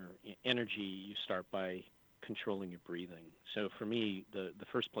your energy, you start by controlling your breathing. So for me, the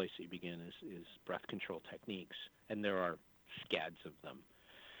first place that you begin is breath control techniques, and there are scads of them.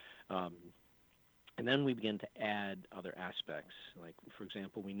 And then we begin to add other aspects. Like, for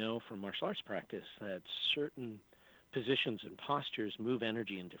example, we know from martial arts practice that certain positions and postures move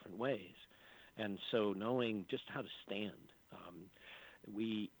energy in different ways. And so knowing just how to stand,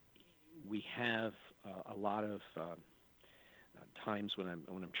 we have a lot of times when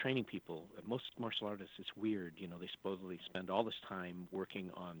I'm training people. Most martial artists, it's weird, they supposedly spend all this time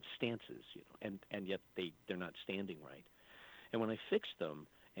working on stances, and yet they're not standing right. And when I fix them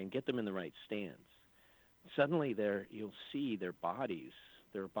and get them in the right stance, suddenly you'll see their body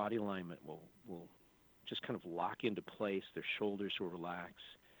alignment will just kind of lock into place. Their shoulders will relax.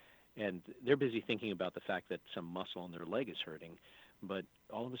 And they're busy thinking about the fact that some muscle in their leg is hurting, but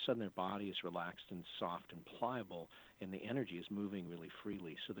all of a sudden their body is relaxed and soft and pliable, and the energy is moving really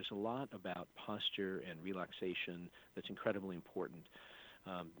freely. So there's a lot about posture and relaxation that's incredibly important.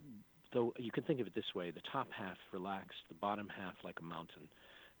 Though you can think of it this way: the top half relaxed, the bottom half like a mountain,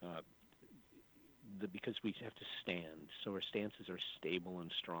 because we have to stand. So our stances are stable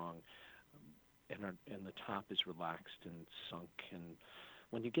and strong, and the top is relaxed and sunk. And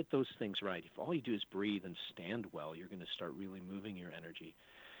when you get those things right, if all you do is breathe and stand well, you're going to start really moving your energy.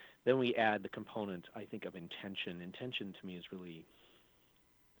 Then we add the component, I think, of intention. Intention to me is really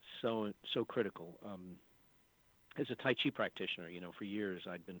so critical. As a Tai Chi practitioner, for years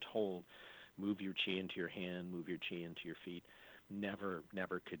I'd been told, move your chi into your hand, move your chi into your feet. Never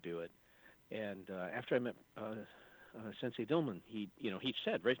could do it. And after I met Sensei Dillman, he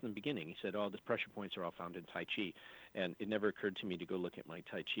said right from the beginning, he said, the pressure points are all found in Tai Chi. And it never occurred to me to go look at my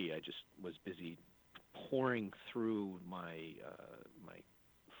Tai Chi. I just was busy pouring through my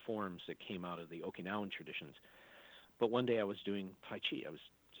forms that came out of the Okinawan traditions. But one day I was doing Tai Chi. I was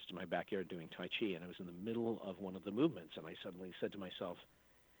just in my backyard doing Tai Chi, and I was in the middle of one of the movements, and I suddenly said to myself,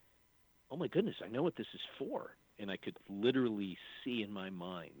 oh my goodness, I know what this is for. And I could literally see in my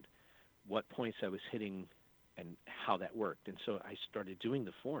mind what points I was hitting and how that worked. And so I started doing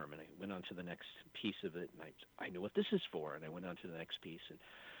the form, and I went on to the next piece of it, and I know what this is for, and I went on to the next piece. And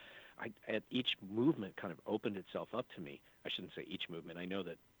at each movement kind of opened itself up to me. I shouldn't say each movement. I know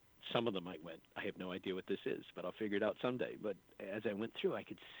that some of them I went, I have no idea what this is, but I'll figure it out someday. But as I went through, I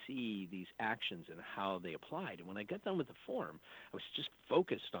could see these actions and how they applied. And when I got done with the form, I was just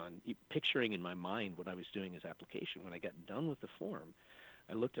focused on picturing in my mind what I was doing as application. When I got done with the form,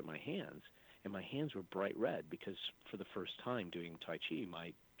 I looked at my hands, and my hands were bright red because for the first time doing Tai Chi,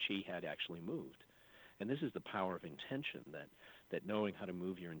 my Chi had actually moved. And this is the power of intention, that knowing how to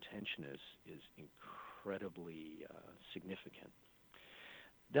move your intention is incredibly significant.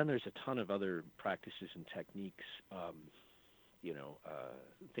 Then there's a ton of other practices and techniques,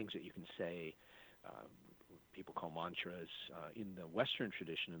 things that you can say, people call mantras. In the Western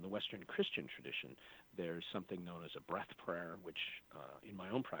tradition, in the Western Christian tradition, there's something known as a breath prayer, which in my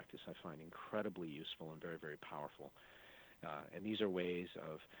own practice I find incredibly useful and very, very powerful. And these are ways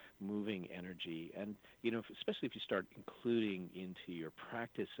of moving energy. And, especially if you start including into your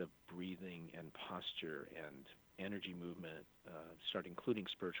practice of breathing and posture and energy movement, start including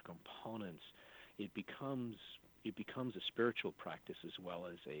spiritual components, it becomes a spiritual practice as well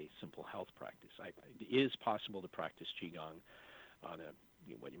as a simple health practice. It is possible to practice Qigong on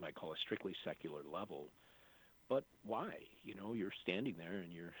what you might call a strictly secular level, but why? You're standing there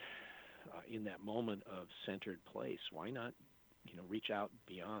and you're in that moment of centered place. Why not, reach out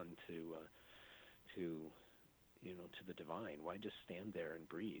beyond to the divine? Why just stand there and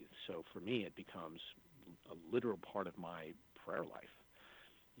breathe? So for me, it becomes a literal part of my prayer life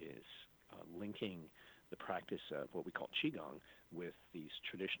is linking the practice of what we call Qigong with these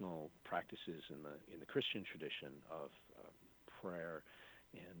traditional practices in the Christian tradition of prayer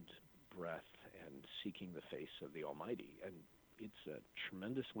and breath and seeking the face of the Almighty. And it's a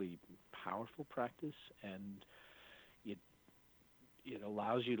tremendously powerful practice, and it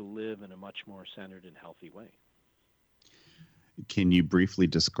allows you to live in a much more centered and healthy way. Can you briefly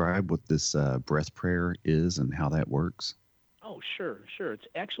describe what this breath prayer is and how that works? Oh, sure. It's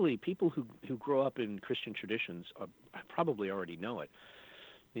actually people who grow up in Christian traditions probably already know it.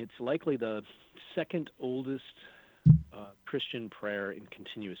 It's likely the second oldest Christian prayer in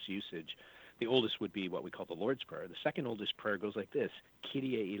continuous usage. The oldest would be what we call the Lord's Prayer. The second oldest prayer goes like this: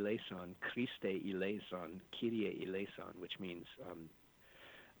 Kyrie eleison, Christe eleison, Kyrie eleison, which means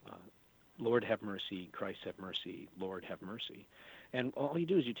Lord have mercy, Christ have mercy, Lord have mercy. And all you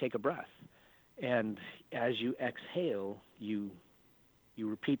do is you take a breath. And as you exhale, you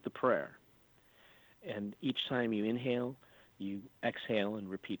repeat the prayer. And each time you inhale, you exhale and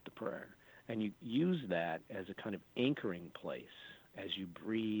repeat the prayer. And you use that as a kind of anchoring place as you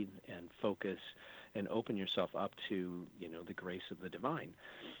breathe and focus and open yourself up to, the grace of the divine.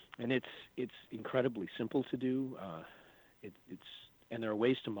 And it's incredibly simple to do. And there are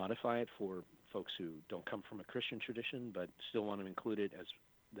ways to modify it for folks who don't come from a Christian tradition but still want to include it as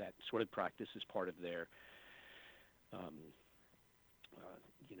that sort of practice as part of their,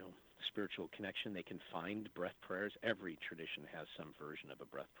 spiritual connection. They can find breath prayers. Every tradition has some version of a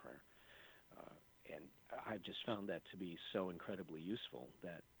breath prayer. And I've just found that to be so incredibly useful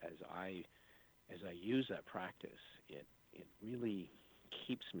that as I use that practice, it really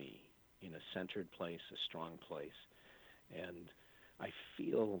keeps me in a centered place, a strong place. And I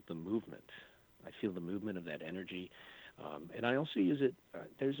feel the movement. I feel the movement of that energy. And I also use it,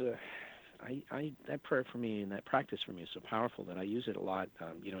 that prayer for me and that practice for me is so powerful that I use it a lot.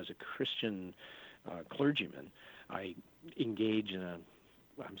 As a Christian clergyman, I engage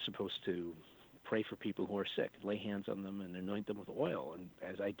I'm supposed to pray for people who are sick, lay hands on them and anoint them with oil. And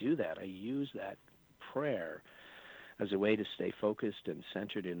as I do that, I use that prayer as a way to stay focused and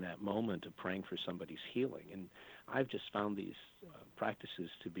centered in that moment of praying for somebody's healing. And I've just found these practices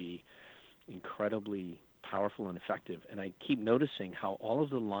to be incredibly powerful and effective, and I keep noticing how all of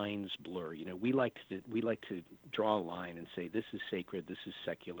the lines blur. We like to draw a line and say this is sacred, this is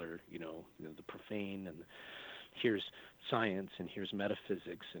secular, the profane, and here's science, and here's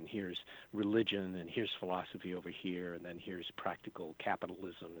metaphysics, and here's religion, and here's philosophy over here, and then here's practical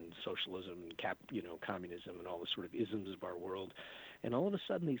capitalism and socialism and communism and all the sort of isms of our world. And all of a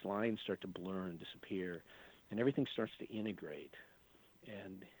sudden these lines start to blur and disappear, and everything starts to integrate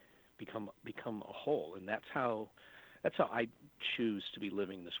and become a whole. And that's how I choose to be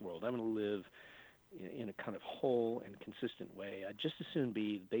living this world. I'm going to live in a kind of whole and consistent way. I'd just as soon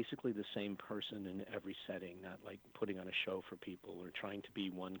be basically the same person in every setting, not like putting on a show for people or trying to be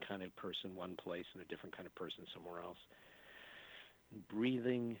one kind of person one place and a different kind of person somewhere else. And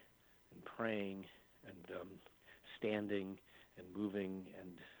breathing and praying and standing and moving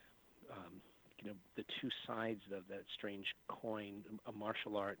and the two sides of that strange coin, a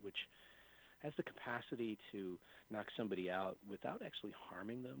martial art which has the capacity to knock somebody out without actually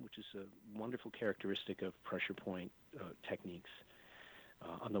harming them, which is a wonderful characteristic of pressure point techniques.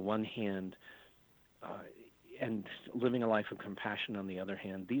 On the one hand, and living a life of compassion on the other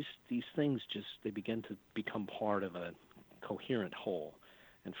hand, these things they begin to become part of a coherent whole.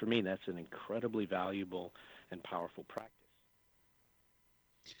 And for me, that's an incredibly valuable and powerful practice.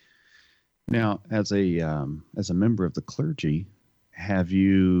 Now, as a member of the clergy, have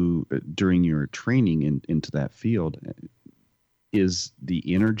you, during your training into that field, is the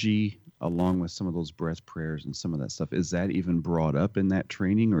energy along with some of those breath prayers and some of that stuff, is that even brought up in that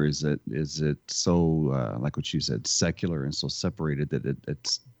training, or is it so like what you said, secular and so separated that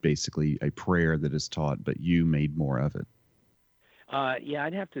it's basically a prayer that is taught, but you made more of it? Yeah,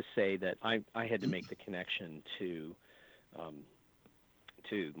 I'd have to say that I had to make the connection to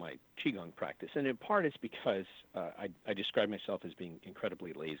my Qigong practice. And in part it's because I describe myself as being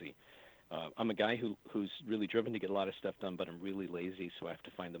incredibly lazy. I'm a guy who's really driven to get a lot of stuff done, but I'm really lazy, so I have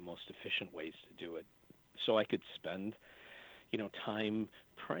to find the most efficient ways to do it. So I could spend, time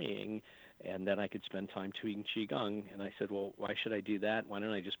praying, and then I could spend time doing Qigong. And I said, well, why should I do that? Why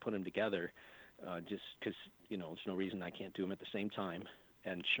don't I just put them together? Just because, there's no reason I can't do them at the same time.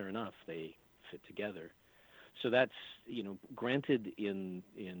 And sure enough, they fit together. So that's, granted in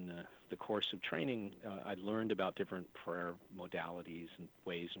the course of training, I learned about different prayer modalities and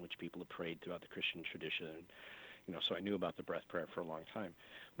ways in which people have prayed throughout the Christian tradition. So I knew about the breath prayer for a long time.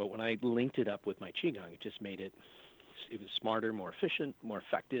 But when I linked it up with my Qigong, it just made it was smarter, more efficient, more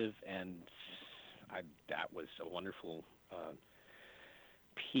effective, and that was a wonderful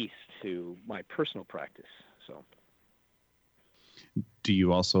piece to my personal practice. So. Do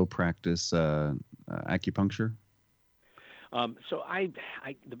you also practice acupuncture? So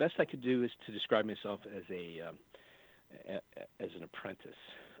the best I could do is to describe myself as an apprentice.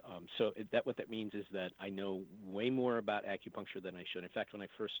 What that means is that I know way more about acupuncture than I should. In fact, when I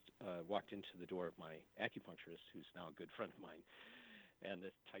first walked into the door of my acupuncturist, who's now a good friend of mine and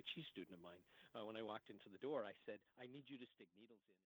a Tai Chi student of mine, when I walked into the door, I said, "I need you to stick needles in."